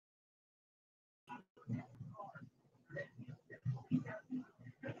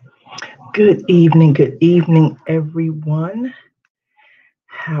Good evening, everyone.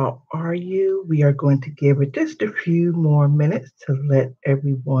 How are you? We are going to give it just a few more minutes to let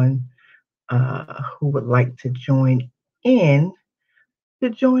everyone who would like to in join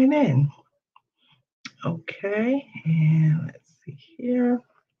in. Okay, and let's see here.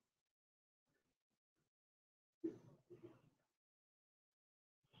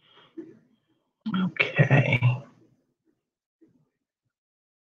 Okay,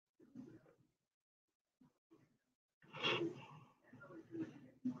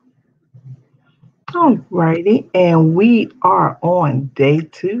 alrighty, and we are on day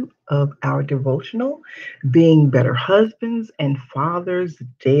 2 of our devotional, Being Better Husbands and Fathers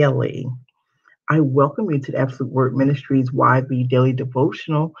Daily. I welcome you to the Absolute Word Ministries YV Daily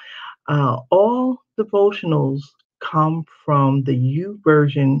Devotional. All devotionals come from the U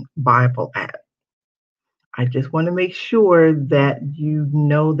Version Bible app. I just want to make sure that you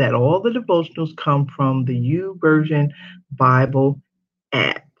know that all the devotionals come from the U Version Bible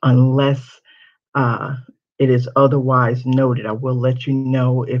app, unless uh, it is otherwise noted. I will let you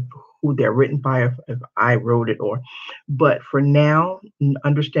know if who they're written by, if I wrote it, or. But for now,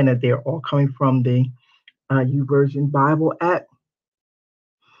 understand that they're all coming from the U Version Bible app.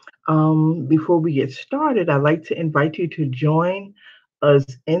 Before we get started, I'd like to invite you to join us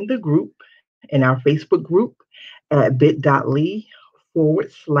in the group, in our Facebook group at bit.ly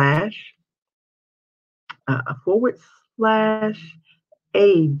forward slash forward slash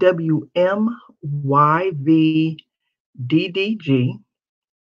AWMYVDDG.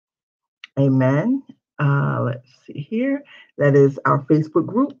 Amen. Let's see here. That is our Facebook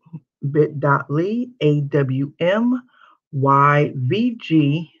group, bit.ly AWMYVG.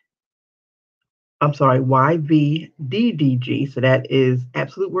 I'm sorry, YVDDG. So that is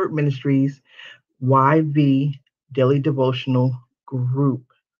Absolute Word Ministries YV Daily Devotional Group.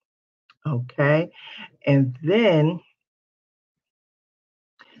 Okay. And then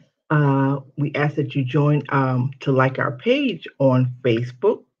we ask that you join to like our page on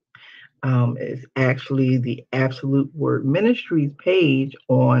Facebook. It's actually the Absolute Word Ministries page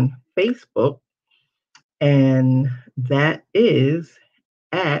on Facebook. And that is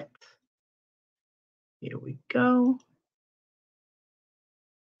at, here we go,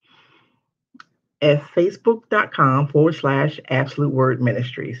 at facebook.com/absolute word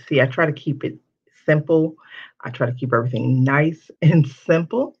ministries. See, I try to keep it simple. I try to keep everything nice and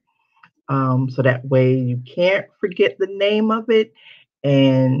simple. So that way you can't forget the name of it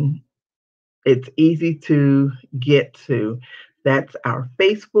and it's easy to get to. That's our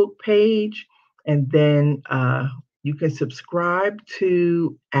Facebook page. And then you can subscribe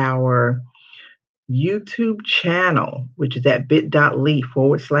to our YouTube channel, which is at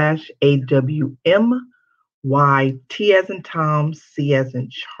bit.ly/AWMYT as in Tom, C as in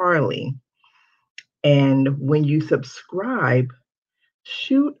Charlie. And when you subscribe,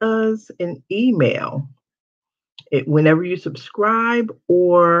 shoot us an email. Whenever you subscribe,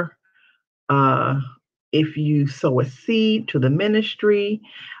 or uh, if you sow a seed to the ministry,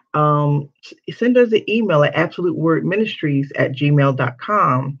 send us an email at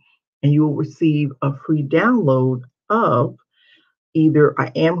absolutewordministries@gmail.com, and you will receive a free download of either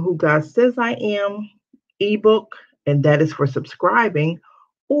I Am Who God Says I Am ebook, and that is for subscribing,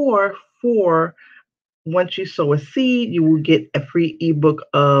 or for once you sow a seed, you will get a free ebook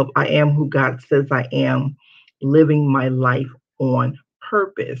of I Am Who God Says I Am, Living My Life on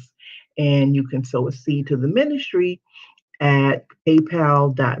Purpose. And you can sow a seed to the ministry at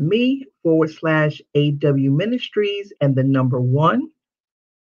paypal.me/AW Ministries and the number 1,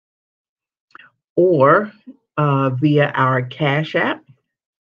 or via our Cash App,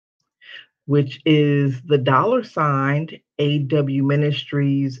 which is the $ AW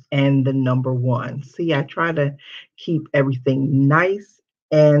Ministries and the number 1. See, I try to keep everything nice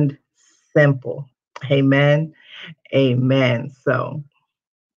and simple. Amen. Amen. So,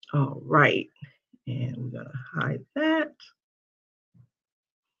 all right. And we're going to hide that.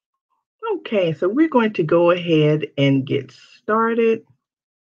 Okay, so we're going to go ahead and get started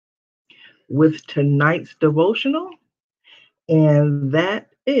with tonight's devotional. And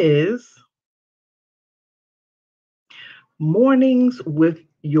that is Mornings with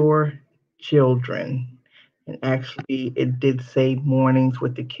Your Children. And actually, it did say mornings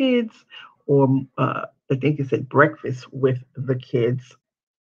with the kids, or I think it said breakfast with the kids.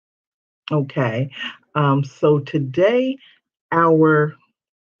 Okay. So today, our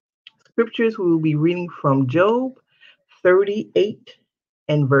scriptures we will be reading from Job 38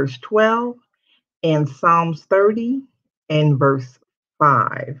 and verse 12, and Psalms 30 and verse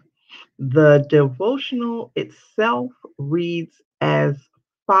 5. The devotional itself reads as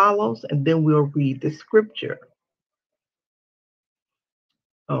follows, and then we'll read the scripture.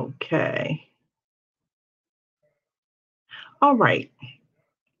 Okay. All right.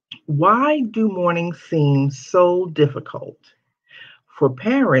 Why do mornings seem so difficult? For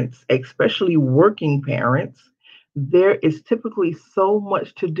parents, especially working parents, there is typically so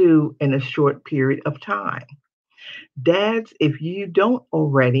much to do in a short period of time. Dads, if you don't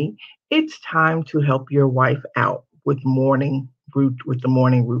already, it's time to help your wife out with the morning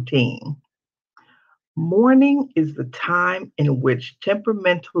routine. Morning is the time in which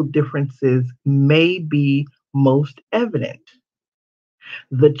temperamental differences may be most evident.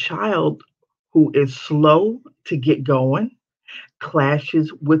 The child who is slow to get going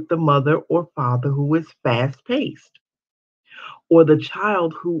clashes with the mother or father who is fast paced, or the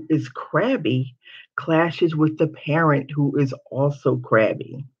child who is crabby clashes with the parent who is also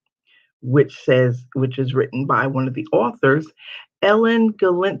crabby, which is written by one of the authors, Ellen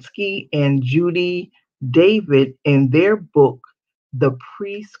Galinsky and Judy David, in their book The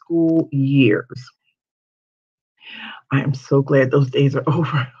Preschool Years. I am so glad those days are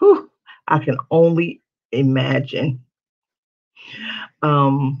over. Whew, I can only imagine.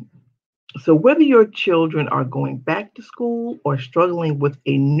 Um, so, whether your children are going back to school or struggling with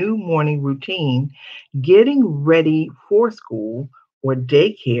a new morning routine, getting ready for school or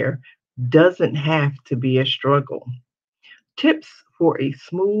daycare doesn't have to be a struggle. Tips for a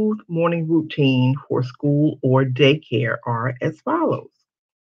smooth morning routine for school or daycare are as follows: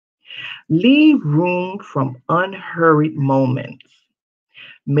 leave room from unhurried moments.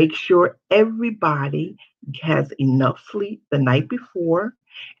 Make sure everybody has enough sleep the night before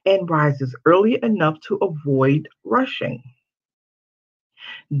and rises early enough to avoid rushing.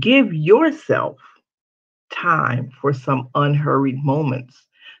 Give yourself time for some unhurried moments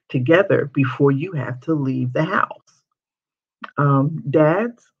together before you have to leave the house.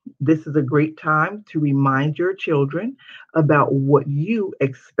 Dads, this is a great time to remind your children about what you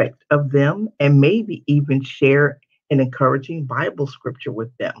expect of them and maybe even share an encouraging Bible scripture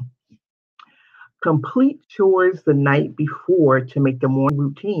with them. Complete chores the night before to make the morning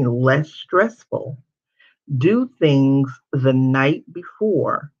routine less stressful. Do things the night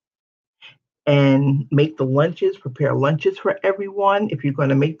before and make the lunches, prepare lunches for everyone. If you're going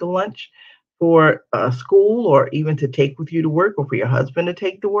to make the lunch for school or even to take with you to work or for your husband to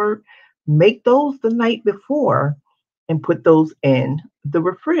take to work, make those the night before and put those in the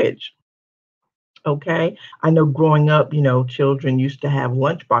fridge. Okay. I know growing up, children used to have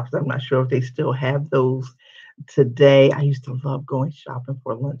lunch boxes. I'm not sure if they still have those today. I used to love going shopping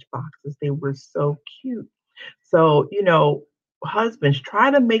for lunch boxes. They were so cute. So, husbands, try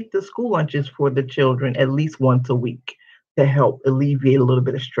to make the school lunches for the children at least once a week to help alleviate a little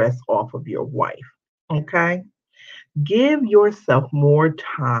bit of stress off of your wife. Okay. Give yourself more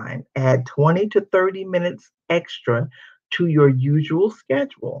time. Add 20 to 30 minutes extra to your usual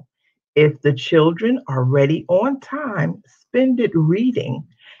schedule. If the children are ready on time, spend it reading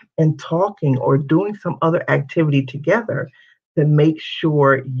and talking or doing some other activity together to make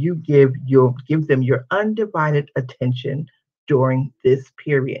sure you give them your undivided attention during this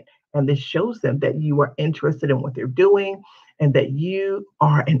period. And this shows them that you are interested in what they're doing and that you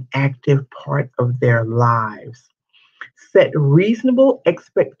are an active part of their lives. Set reasonable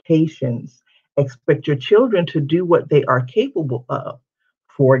expectations. Expect your children to do what they are capable of.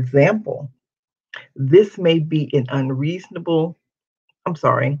 For example, this may be an unreasonable, I'm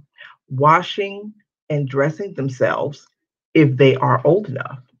sorry, washing and dressing themselves if they are old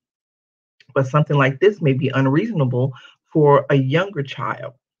enough. But something like this may be unreasonable for a younger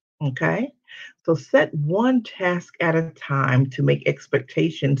child. Okay? So set one task at a time to make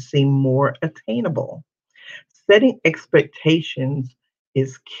expectations seem more attainable. Setting expectations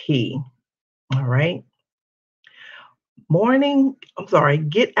is key. All right.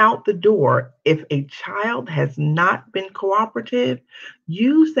 Get out the door. If a child has not been cooperative,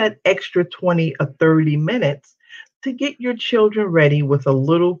 use that extra 20 or 30 minutes to get your children ready with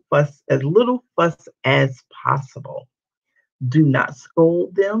little fuss as possible. Do not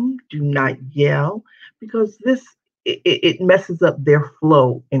scold them, do not yell, because it messes up their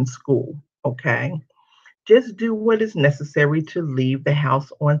flow in school. Okay. Just do what is necessary to leave the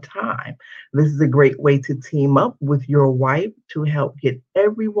house on time. This is a great way to team up with your wife to help get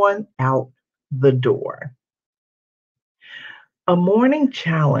everyone out the door. A morning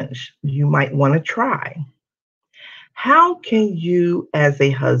challenge you might want to try. How can you, as a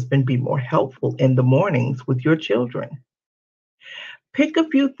husband, be more helpful in the mornings with your children? Pick a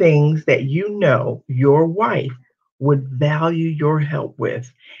few things that you know your wife would value your help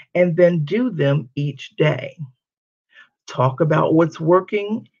with, and then do them each day. talk about what's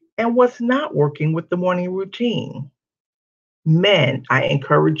working and what's not working with the morning routine. Men, I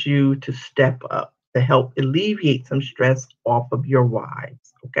encourage you to step up to help alleviate some stress off of your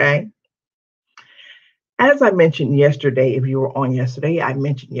wives, okay? As I mentioned yesterday, if you were on yesterday, I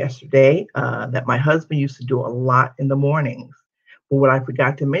mentioned yesterday that my husband used to do a lot in the mornings. But what I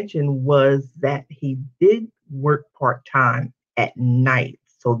forgot to mention was that he did work part time at night.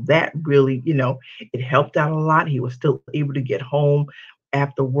 So that really, it helped out a lot. He was still able to get home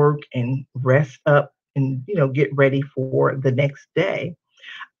after work and rest up and, get ready for the next day.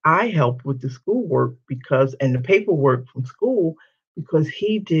 I helped with the schoolwork because, and the paperwork from school, because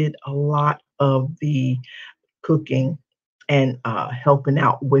he did a lot of the cooking and helping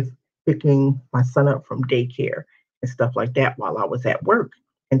out with picking my son up from daycare and stuff like that while I was at work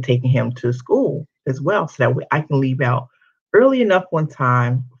and taking him to school as well. So that way I can leave out early enough on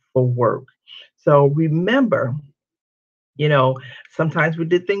time for work. So remember, you know, sometimes we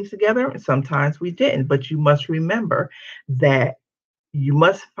did things together and sometimes we didn't, but you must remember that you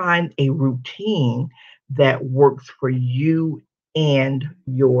must find a routine that works for you and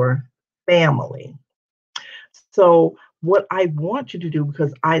your family. So, what I want you to do,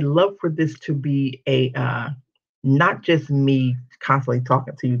 because I love for this to be a not just me constantly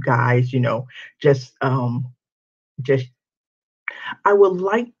talking to you guys, just just I would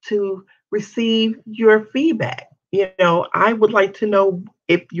like to receive your feedback. I would like to know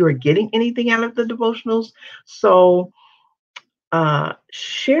if you're getting anything out of the devotionals. So,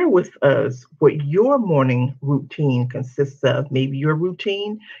 share with us what your morning routine consists of. Maybe your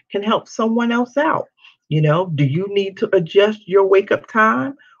routine can help someone else out. Do you need to adjust your wake up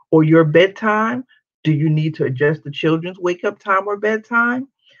time or your bedtime? Do you need to adjust the children's wake up time or bedtime?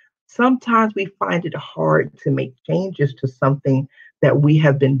 Sometimes we find it hard to make changes to something that we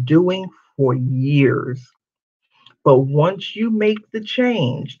have been doing for years. But once you make the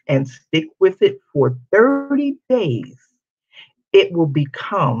change and stick with it for 30 days, it will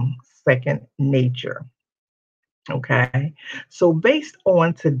become second nature. Okay. So, based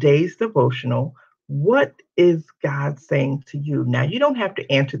on today's devotional, what is God saying to you? Now, you don't have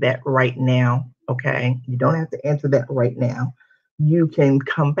to answer that right now. Okay. You don't have to answer that right now. You can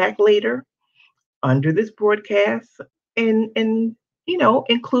come back later under this broadcast and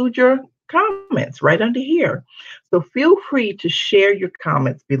include your comments right under here. So feel free to share your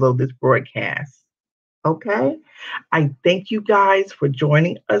comments below this broadcast. Okay. I thank you guys for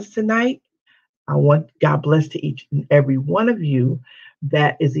joining us tonight. I want God bless to each and every one of you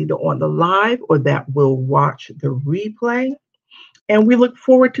that is either on the live or that will watch the replay. And we look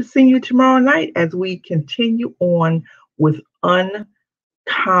forward to seeing you tomorrow night as we continue on with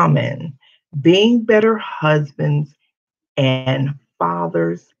Uncommon, being better husbands and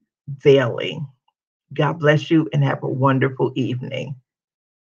fathers daily. God bless you and have a wonderful evening.